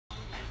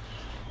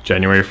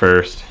January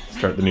 1st,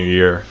 start the new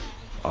year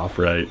off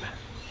right.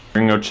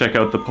 We're gonna go check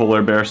out the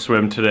polar bear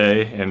swim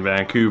today in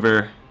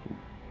Vancouver.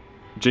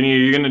 Ginny, are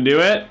you gonna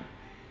do it?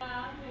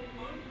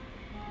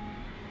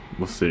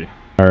 We'll see.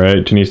 All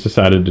right, Ginny's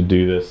decided to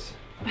do this.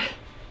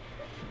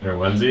 Your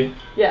onesie?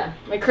 Yeah,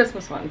 my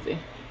Christmas onesie.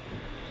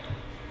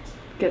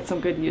 Get some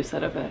good use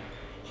out of it.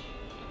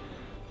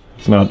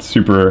 It's not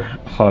super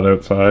hot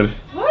outside.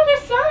 Oh,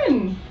 there's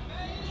sun!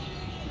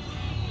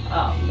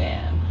 Oh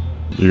man.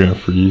 You're gonna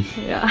freeze.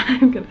 Yeah,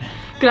 I'm gonna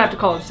have to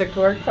call in sick to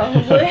work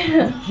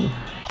probably.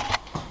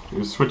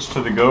 You switch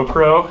to the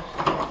GoPro.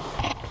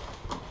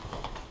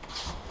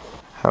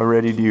 How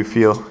ready do you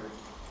feel?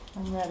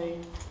 I'm ready.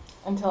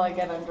 Until I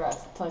get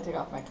undressed, until I take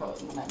off my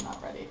coat, and then I'm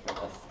not ready for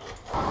this.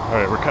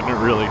 Alright, we're cutting it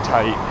really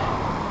tight.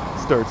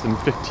 Starts in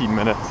 15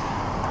 minutes.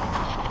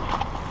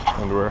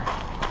 And we're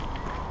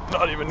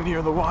not even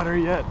near the water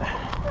yet.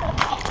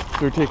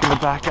 So we're taking the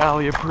back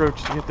alley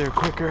approach to get there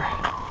quicker.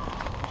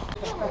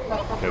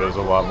 Okay, there's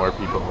a lot more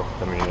people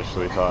than we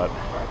initially thought.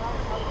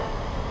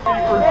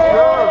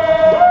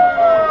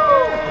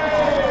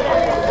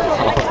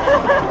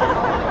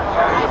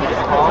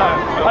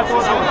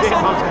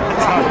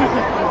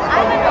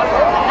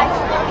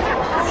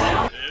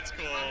 It's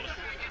cold.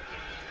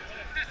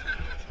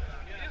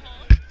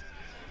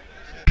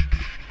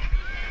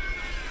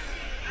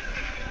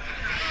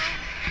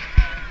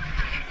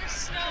 There's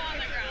snow on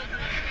the ground.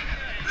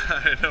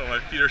 I know, my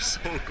feet are so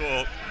cold.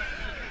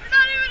 We're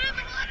not even in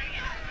the water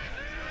yet.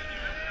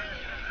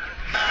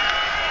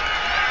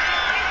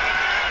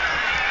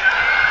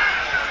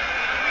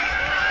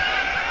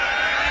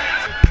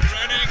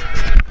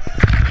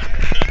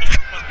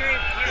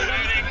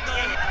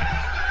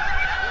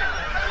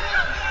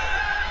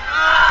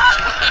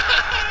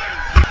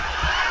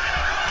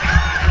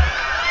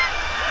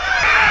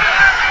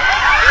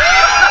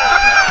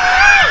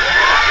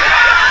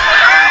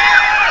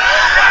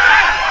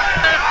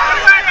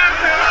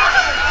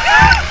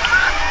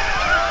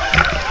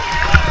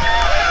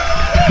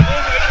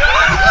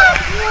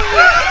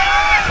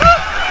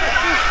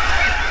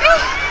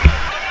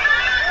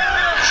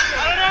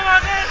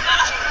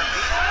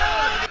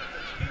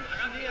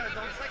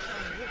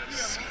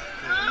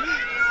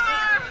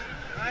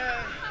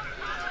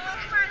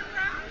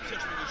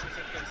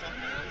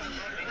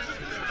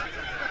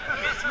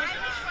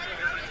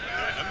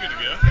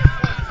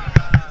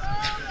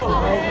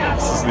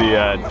 This is the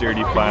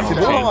dirty final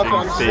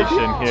changing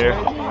station here.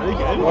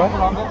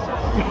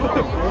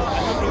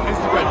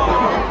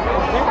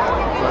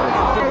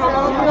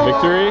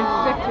 Victory?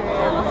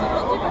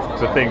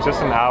 So things,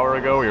 just an hour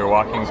ago we were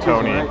walking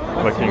Tony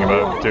looking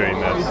about doing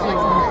this.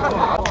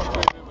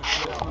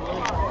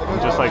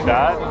 And just like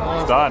that,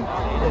 it's done.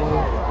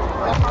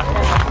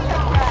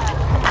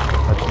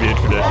 That should be a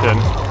tradition,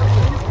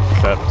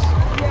 except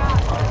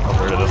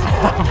Alberta doesn't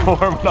have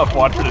warm enough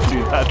water to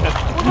do that.